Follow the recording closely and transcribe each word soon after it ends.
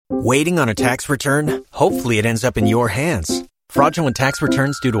Waiting on a tax return? Hopefully it ends up in your hands. Fraudulent tax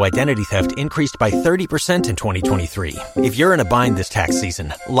returns due to identity theft increased by 30% in 2023. If you're in a bind this tax season,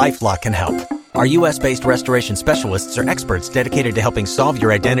 LifeLock can help. Our U.S.-based restoration specialists are experts dedicated to helping solve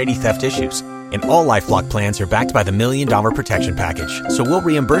your identity theft issues. And all LifeLock plans are backed by the $1 Million Protection Package. So we'll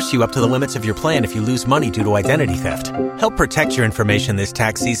reimburse you up to the limits of your plan if you lose money due to identity theft. Help protect your information this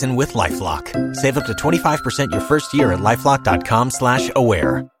tax season with LifeLock. Save up to 25% your first year at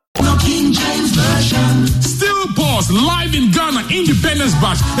LifeLock.com/aware. King James Version. Still Pause live in Ghana Independence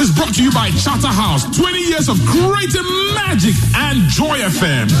Bash is brought to you by Charterhouse. 20 years of creating magic and Joy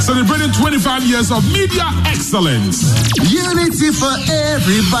FM, celebrating 25 years of media excellence. Unity for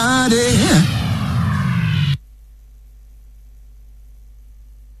everybody.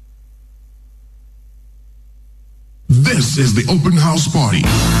 This is the Open House Party.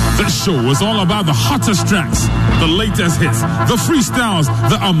 This show is all about the hottest tracks, the latest hits, the freestyles,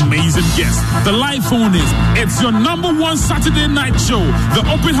 the amazing guests, the live phone-ins. It's your number one Saturday night show, the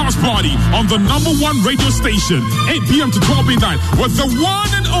Open House Party on the number one radio station, 8 p.m. to 12 midnight with the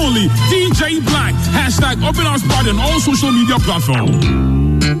one and only DJ Black. Hashtag Open House Party on all social media platforms.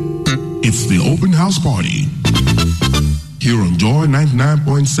 It's the Open House Party here on Joy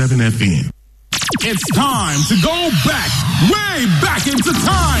 99.7 FM. It's time to go back, way back into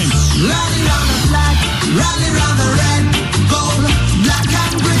time. Rally round the flag, rally round the red, gold, black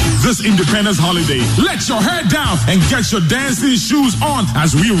and green. This Independence holiday, let your hair down and get your dancing shoes on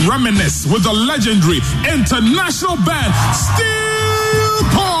as we reminisce with the legendary international band Steel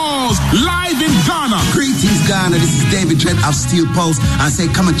Pulse live in Ghana. Greetings, Ghana. This is David Dredd of Steel Pulse. I say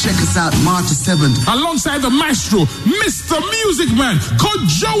come and check us out March 7th. Alongside the maestro, Mr. Music Man,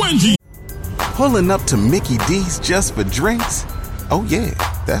 Coach Joe and G. Pulling up to Mickey D's just for drinks? Oh yeah,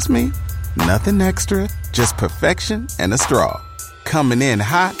 that's me. Nothing extra, just perfection and a straw. Coming in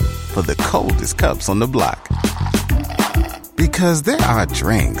hot for the coldest cups on the block. Because there are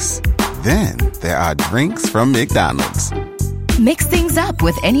drinks. Then there are drinks from McDonald's. Mix things up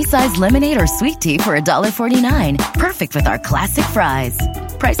with any size lemonade or sweet tea for $1.49. Perfect with our classic fries.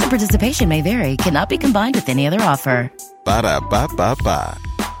 Price and participation may vary. Cannot be combined with any other offer. Ba-da-ba-ba-ba.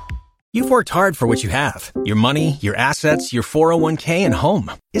 You've worked hard for what you have. Your money, your assets, your 401k, and home.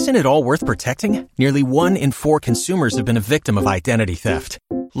 Isn't it all worth protecting? Nearly 1 in 4 consumers have been a victim of identity theft.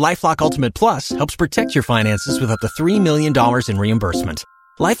 LifeLock Ultimate Plus helps protect your finances with up to $3 million in reimbursement.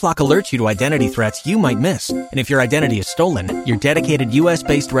 LifeLock alerts you to identity threats you might miss. And if your identity is stolen, your dedicated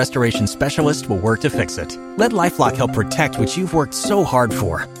U.S.-based restoration specialist will work to fix it. Let LifeLock help protect what you've worked so hard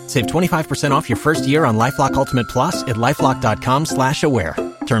for. Save 25% off your first year on LifeLock Ultimate Plus at LifeLock.com/aware.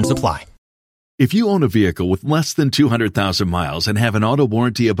 Terms apply. If you own a vehicle with less than 200,000 miles and have an auto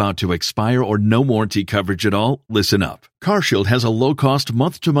warranty about to expire or no warranty coverage at all, listen up. CarShield has a low-cost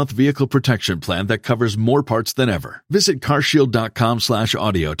month-to-month vehicle protection plan that covers more parts than ever. Visit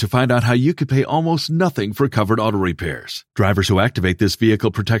carshield.com/audio to find out how you could pay almost nothing for covered auto repairs. Drivers who activate this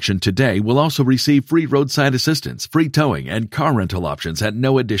vehicle protection today will also receive free roadside assistance, free towing, and car rental options at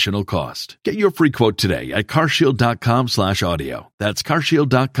no additional cost. Get your free quote today at carshield.com/audio. That's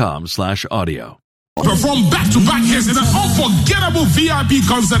carshield.com/audio. Perform back-to-back hits in an unforgettable VIP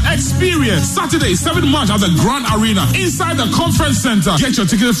concert experience. Saturday, 7 March at the Grand Arena inside the Conference Center. Get your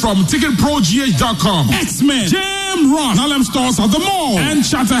tickets from ticketprogh.com. X-Men, Jam Rock, Harlem Stars at the Mall, and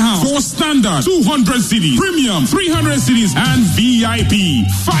Charterhouse. For standard, 200 CDs, premium, 300 CDs, and VIP,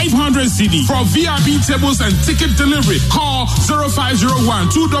 500 CDs. For VIP tables and ticket delivery, call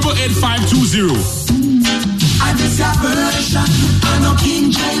 0501-288-520. I miss your version, I know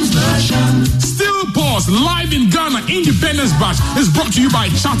King James Version. Still Pause live in Ghana Independence Bash is brought to you by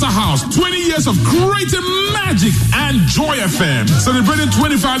Charterhouse. 20 years of creating magic and Joy FM, celebrating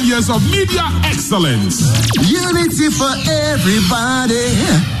 25 years of media excellence. Unity for everybody.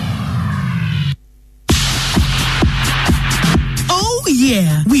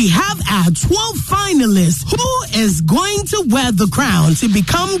 Yeah, we have our 12 finalists. Who is going to wear the crown to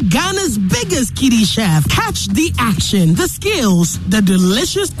become Ghana's biggest kiddie chef? Catch the action, the skills, the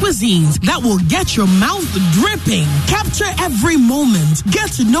delicious cuisines that will get your mouth dripping. Capture every moment.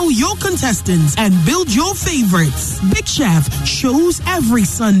 Get to know your contestants and build your favorites. Big Chef shows every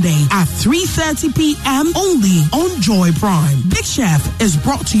Sunday at 3:30 p.m. only on Joy Prime. Big Chef is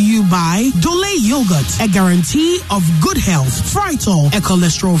brought to you by Dole Yogurt, a guarantee of good health. Frytol, a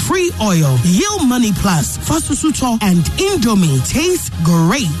cholesterol-free oil. Yield Money Plus, Fasusuto, and Indomie taste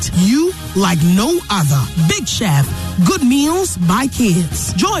great. You like no other. Big Chef, good meals by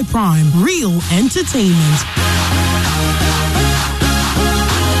kids. Joy Prime, real entertainment.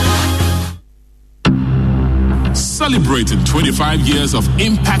 Celebrating 25 years of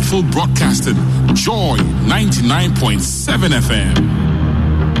impactful broadcasting. Joy 99.7 FM.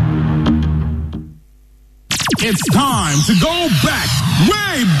 It's time to go back,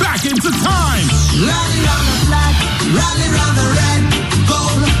 way back into time. Rally round the flag, rally round the red,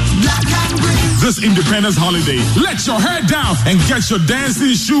 gold, black and green. This Independence holiday, let your hair down and get your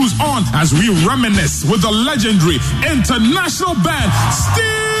dancing shoes on as we reminisce with the legendary international band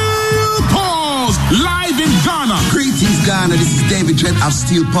Steel Pulse live in Ghana. Greetings, Ghana. This is David Dredd of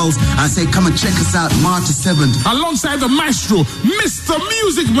Steel Pulse. I say, come and check us out March 7th. Alongside the maestro, Mr.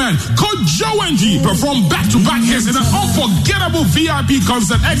 Music Man, Coach Joe and G, perform back-to-back hits in an unforgettable VIP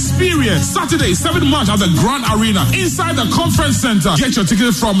concert experience. Saturday, 7 March at the Grand Arena, inside the Conference Center. Get your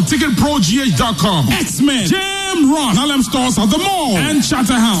tickets from ticketprogh.com. X-Men, Jam Run, Harlem Stores at the mall, and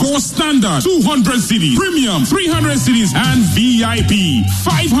Chatterhouse. For standard, 200 CDs, premium, 300 CDs, and VIP,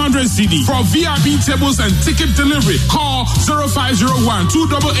 500 CDs. For VIP tables and ticket delivery, call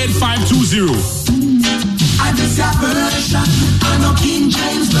 0501-288-520. I this version, I know King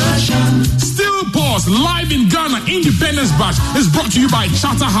James version. Still Pause live in Ghana Independence Bash is brought to you by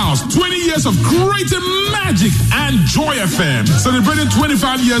Chatterhouse. 20 years of creative magic and Joy FM, celebrating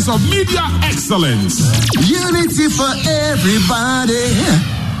 25 years of media excellence. Unity for everybody.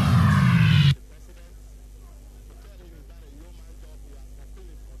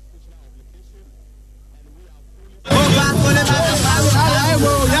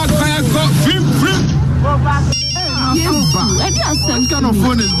 What kind of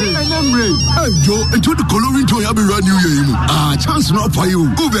phone is this? Hey, Joe, into the coloring toy, I'll be running you. Chance not for you.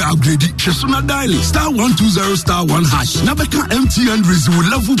 Go be upgrade it. Shesuna dial star 120 star 1 hash. Nabeka MTN will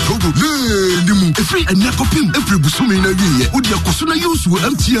level program. Hey, the free and Yakopim, every Busumi in a year. Would your Kosuna use with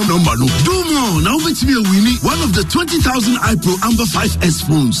MTN number? No. Do more. Now, it's me a winnie. One of the 20,000 iPro Amber 5S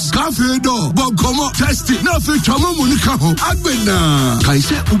phones. Cafe door. Bob, come up. Test it. Now, for Chama Monica. Agbena.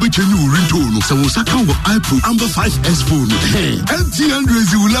 Kaise, Ubechenu Rintono. So, Saka iPro Amber 5S phone. Hey, MTN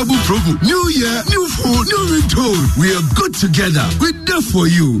will level program. New year, new phone, new ringtone. We are good together. We're there for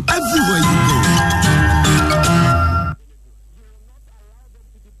you everywhere you go.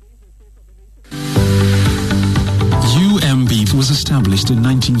 UMB was established in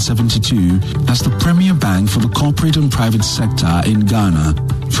 1972 as the premier bank for the corporate and private sector in Ghana.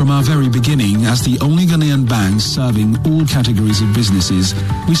 From our very beginning, as the only Ghanaian bank serving all categories of businesses,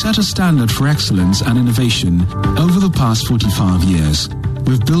 we set a standard for excellence and innovation over the past 45 years.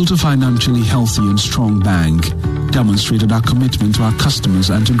 We've built a financially healthy and strong bank, demonstrated our commitment to our customers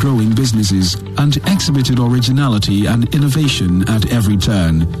and to growing businesses, and exhibited originality and innovation at every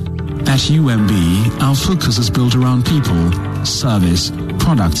turn. At UMB, our focus is built around people, service,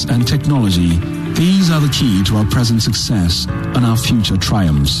 products, and technology. These are the key to our present success and our future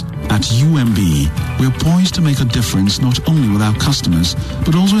triumphs. At UMB, we're poised to make a difference not only with our customers,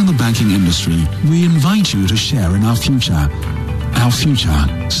 but also in the banking industry. We invite you to share in our future. Our future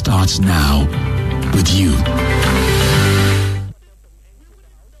starts now with you.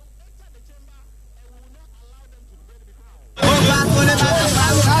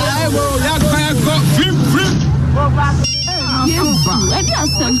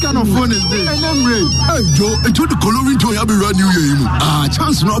 What kind of phone is this? Hey, Joe, into the coloring toy, I'll be running you.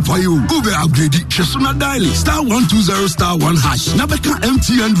 Chance not for you. Go be upgrade it. Shesuna dial star 120 star 1 hash. Nabeka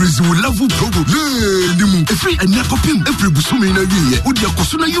MTN will level program. Hey, the free and Yakopim, every Busumi in a year. Would your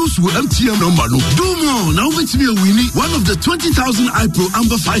Kosuna use with MTN number? No. Do more. Now, it's me a winnie. One of the 20,000 iPro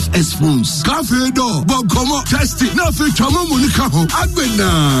Amber 5S phones. Cafe door. Bob, come up. Test it. Now, for Chama Monica.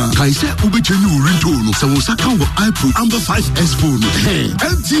 Agbena. Kaise, Ubechenu Rintono. So, Saka iPro Amber 5S phone. Hey,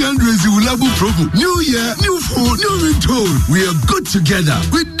 MTN will level program. New year, new phone, new ringtone. We are good together.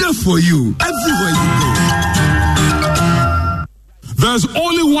 We're there for you everywhere you go. There's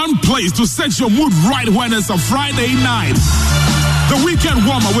only one place to set your mood right when it's a Friday night. The Weekend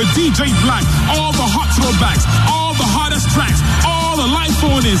Warmer with DJ Black. All the hot throwbacks, all the hottest tracks, all the live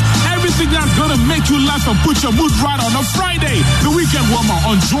phone-ins, everything that's gonna make you laugh and put your mood right on a Friday. The Weekend Warmer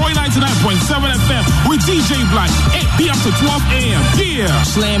on Joy 99.7 FM with DJ Black, 8 p.m. to 12 a.m. Yeah.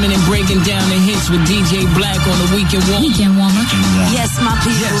 Slamming and breaking down the hits with DJ Black on the Weekend Warmer. Weekend Warmer. Yes, my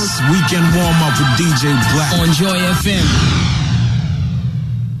people. Yes, Weekend Warm-Up with DJ Black on Joy FM.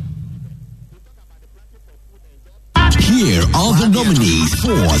 Here are the nominees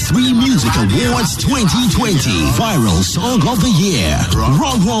for 3 Music Awards 2020. Viral Song of the Year.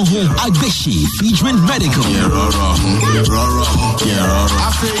 Ronghonho Agbeshi featuring Medical.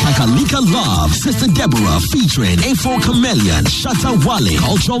 Kakalika Love, Sister Deborah featuring A4 Chameleon, Shatta Wale,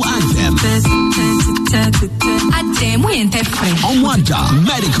 Cultural Anthem. Omwada,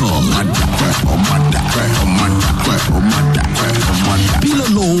 Medical.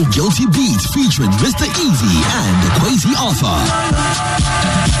 Bilolo, Guilty Beat featuring Mr. Easy and Crazy Arthur.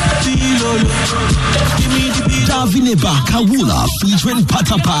 Davineba Kawula featuring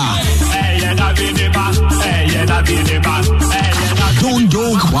Patapa.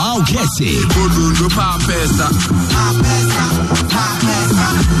 Dondo Kwao Kese.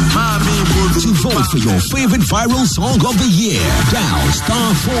 To vote for your favorite viral song of the year, dial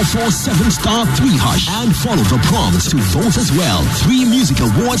 *447*3# and follow the prompts to vote as well. 3 Music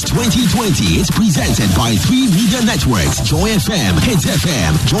Awards 2020 is presented by 3 media networks: Joy FM, Hits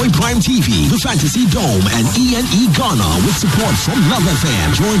FM, Joy Prime TV, The Fantasy Dome, and E&E Ghana, with support from Love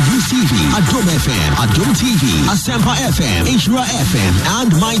FM, Joy UCV, Adom FM, Adom TV, Asempa FM, Ishra FM,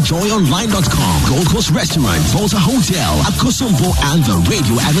 and MyJoyOnline.com, Gold Coast Restaurant, Volta Hotel, Akosombo, and the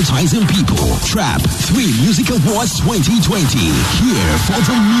radio advertising people. Trap 3 Music Awards 2020. Here for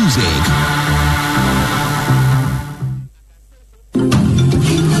the music.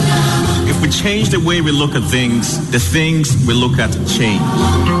 If we change the way we look at things, the things we look at change.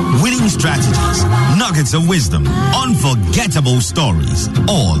 Winning strategies, nuggets of wisdom, unforgettable stories,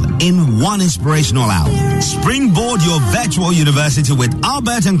 all in one inspirational hour. Springboard your virtual university with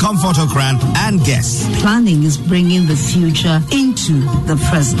Albert and Comfort Okran and guests. Planning is bringing the future into the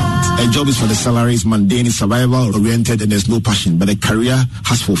present. A job is for the salary, is mundane, is survival oriented, and there's no passion. But a career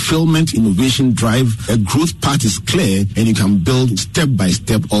has fulfillment, innovation, drive. A growth path is clear, and you can build step by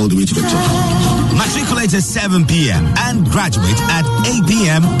step all the way to the top. Matriculate at 7 p.m. and graduate at 8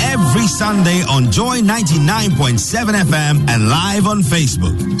 p.m. every Sunday on Joy 99.7 FM and live on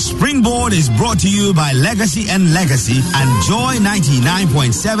Facebook. Springboard is brought to you by Legacy and Legacy and Joy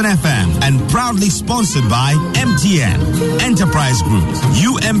 99.7 FM and proudly sponsored by MTN, Enterprise Group,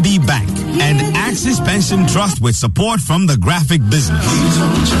 UMB Bank, and Axis Pension Trust with support from the graphic business.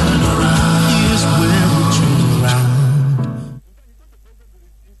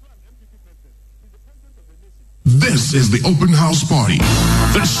 This is the Open House Party.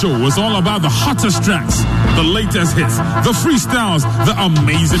 The show is all about the hottest tracks, the latest hits, the freestyles, the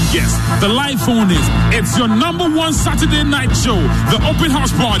amazing guests, the live phone-ins. It's your number one Saturday night show, the Open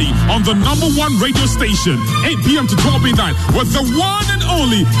House Party, on the number one radio station, 8 p.m. to 12 midnight, with the one and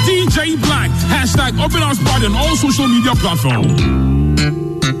only DJ Black. Hashtag Open House Party on all social media platforms.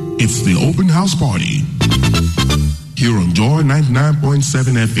 It's the Open House Party here on Joy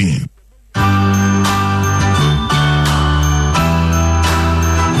 99.7 FM.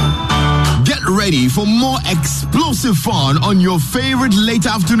 Ready for more explosive fun on your favorite late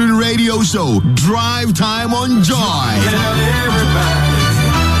afternoon radio show, Drive Time on Joy.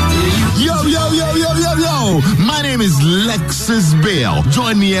 Yo, yo, yo, yo, yo, yo. My name is Lexus Bale.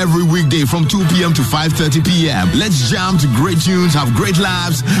 Join me every weekday from 2 p.m. to 5:30 p.m. Let's jam to great tunes, have great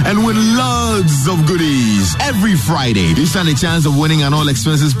laughs, and win loads of goodies. Every Friday, you stand a chance of winning an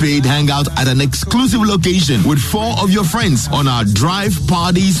all-expenses paid hangout at an exclusive location with 4 of your friends on our Drive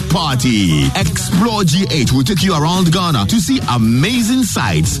Parties Party. Explore G8 will take you around Ghana to see amazing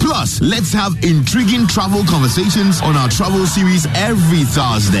sights. Plus, let's have intriguing travel conversations on our travel series every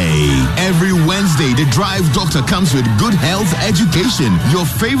Thursday. Every Wednesday, the Drive Doctor comes with good health education. Your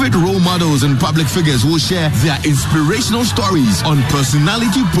favorite role models and public figures will share their inspirational stories on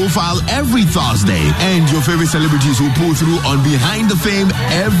Personality Profile every Thursday. And your favorite celebrities will pull through on Behind the Fame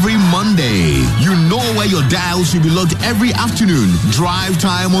every Monday. You know where your dial should be logged every afternoon. Drive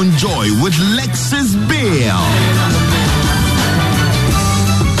Time on Joy with Lexus Bale.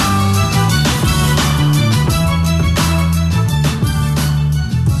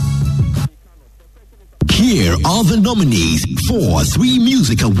 Here are the nominees for 3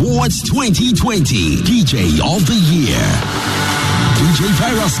 Music Awards 2020. DJ of the Year: DJ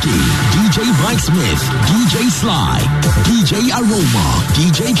Vyroski, DJ Mike Smith, DJ Sly, DJ Aroma,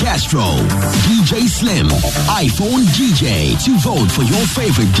 DJ Castro, DJ Slim, iPhone DJ. To vote for your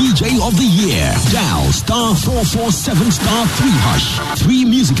favorite DJ of the year, dial *447*3#. 3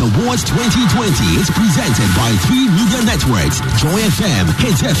 Music Awards 2020 is presented by 3 media networks: Joy FM,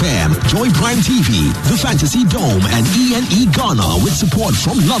 Hits FM, Joy Prime TV, The Fantasy Dome, and E&E Ghana, with support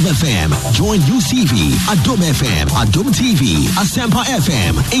from Love FM, Join UCV, Adom FM, Adom TV, Asempa Asempa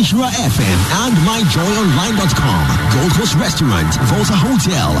FM, Insura FM, and MyJoyOnline.com. Gold Coast Restaurant, Volta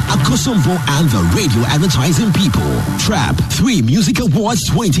Hotel, Akosombo, and the Radio Advertising People. Trap 3 Music Awards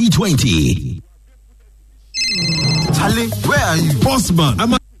 2020. Charlie, where are you? Bossman,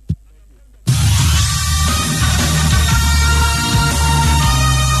 I'm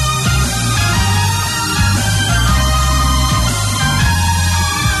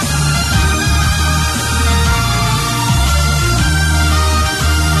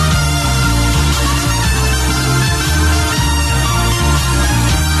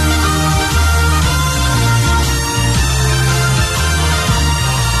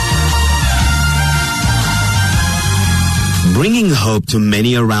bringing hope to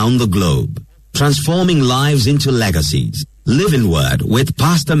many around the globe, transforming lives into legacies. Living Word with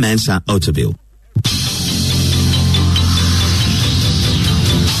Pastor Mensa Otabil.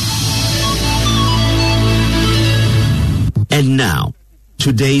 And now,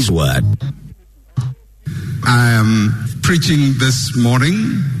 today's word. I am preaching this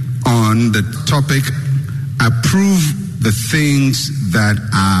morning on the topic, approve the things that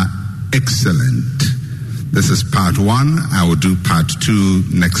are excellent. This is part 1. I will do part 2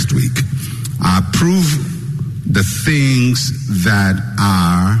 next week. Approve the things that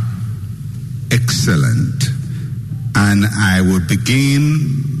are excellent. And I will begin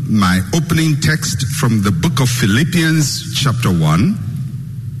my opening text from the book of Philippians chapter 1,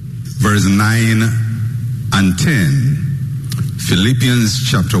 verse 9 and 10. Philippians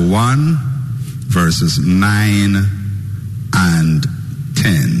chapter 1, verses 9 and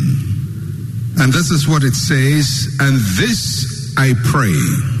 10. And this is what it says, and this I pray,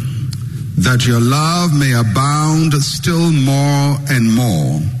 that your love may abound still more and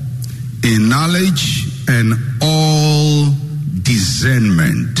more in knowledge and all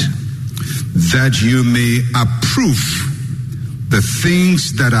discernment, that you may approve the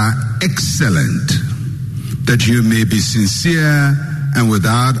things that are excellent, that you may be sincere and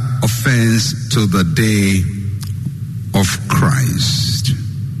without offense till the day of Christ.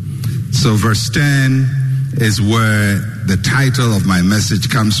 So verse 10 is where the title of my message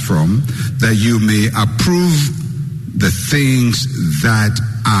comes from, that you may approve the things that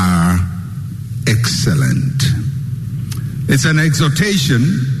are excellent. It's an exhortation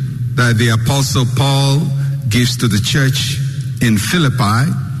that the Apostle Paul gives to the church in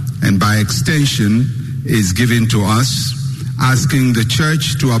Philippi, and by extension is given to us, asking the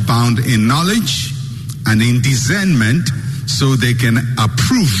church to abound in knowledge and in discernment so they can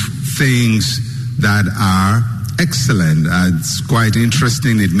approve things that are excellent. It's quite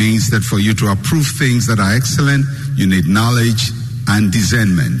interesting. It means that for you to approve things that are excellent, you need knowledge and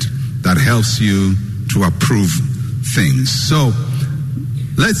discernment that helps you to approve things. So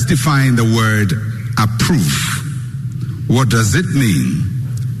let's define the word approve. What does it mean?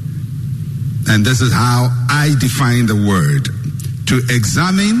 And this is how I define the word: to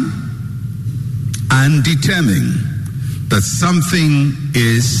examine and determine that something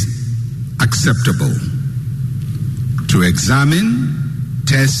is acceptable. To examine,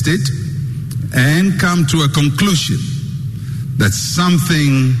 test it, and come to a conclusion that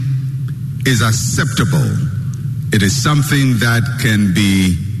something is acceptable. It is something that can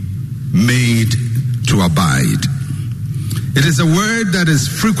be made to abide. It is a word that is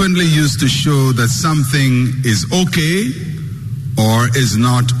frequently used to show that something is okay or is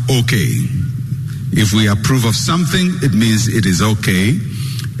not okay. If we approve of something, it means it is okay.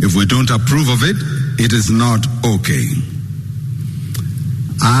 If we don't approve of it, it is not okay.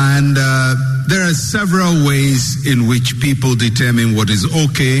 And there are several ways in which people determine what is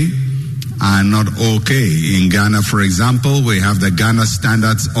okay and not okay. In Ghana, for example, we have the Ghana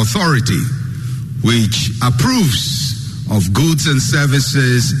Standards Authority, which approves of goods and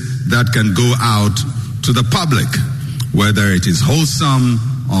services that can go out to the public, whether it is wholesome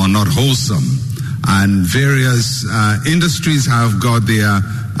or not wholesome. And various industries have got their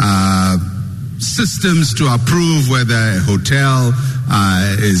systems to approve whether a hotel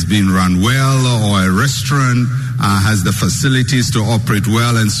is being run well or a restaurant has the facilities to operate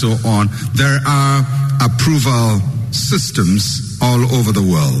well and so on. There are approval systems all over the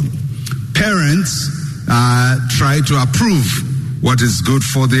world. Parents try to approve what is good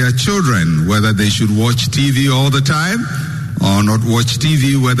for their children, whether they should watch TV all the time or not watch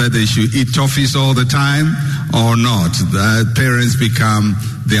TV, whether they should eat toffees all the time or not. Parents become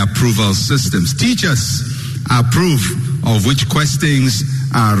the approval systems. Teachers approve of which questions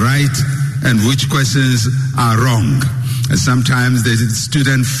are right and which questions are wrong. And sometimes the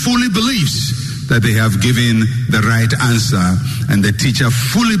student fully believes that they have given the right answer, and the teacher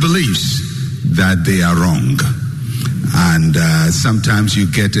fully believes that they are wrong. And sometimes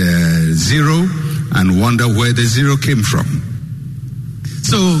you get a zero and wonder where the zero came from.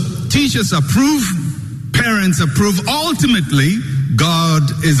 So teachers approve, parents approve. Ultimately, God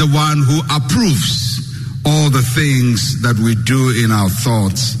is the one who approves all the things that we do in our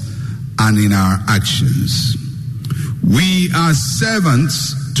thoughts and in our actions. We are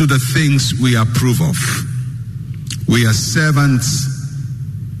servants to the things we approve of. We are servants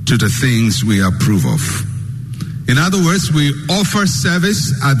to the things we approve of. In other words, we offer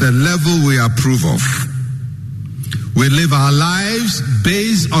service at the level we approve of. We live our lives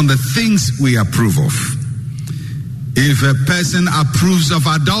based on the things we approve of. If a person approves of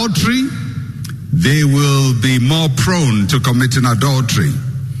adultery, they will be more prone to committing adultery.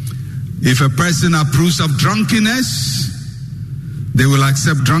 If a person approves of drunkenness, they will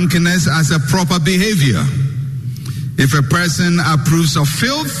accept drunkenness as a proper behavior. If a person approves of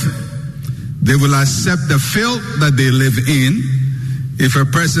filth, they will accept the filth that they live in. If a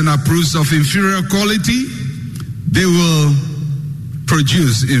person approves of inferior quality, they will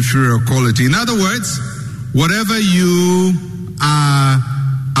produce inferior quality. In other words, whatever you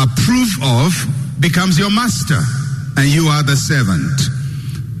approve of becomes your master, and you are the servant.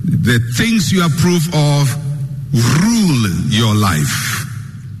 The things you approve of rule your life.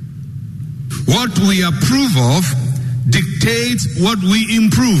 What we approve of dictates what we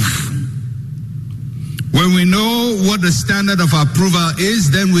improve. When we know what the standard of approval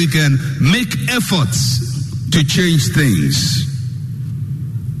is, then we can make efforts to change things.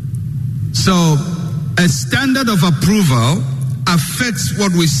 So, a standard of approval affects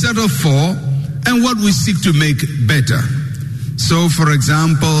what we settle for and what we seek to make better. So, for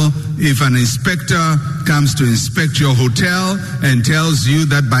example, if an inspector comes to inspect your hotel and tells you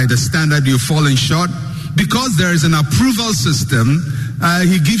that by the standard you're falling short, because there is an approval system,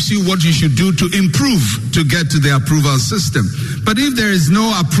 he gives you what you should do to improve to get to the approval system. But if there is no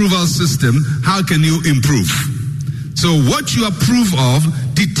approval system, how can you improve? So what you approve of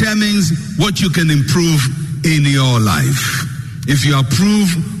determines what you can improve in your life. If you approve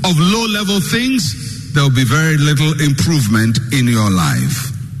of low-level things, there will be very little improvement in your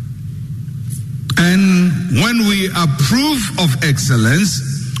life. And when we approve of excellence,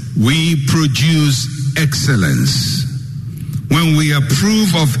 we produce excellence. When we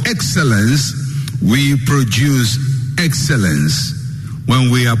approve of excellence, we produce excellence.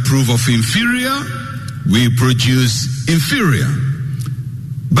 When we approve of inferior, we produce inferior.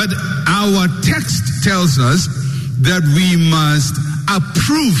 But our text tells us that we must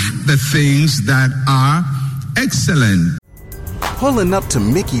approve the things that are excellent. Pulling up to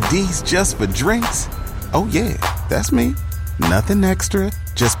Mickey D's just for drinks? Oh yeah, that's me. Nothing extra,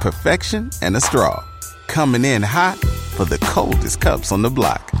 just perfection and a straw. Coming in hot for the coldest cups on the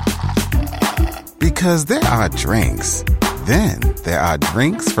block. Because there are drinks. Then there are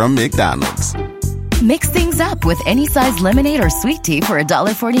drinks from McDonald's. Mix things up with any size lemonade or sweet tea for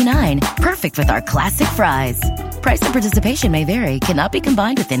 $1.49. Perfect with our classic fries. Price and participation may vary. Cannot be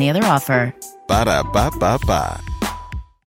combined with any other offer. Ba-da-ba-ba-ba.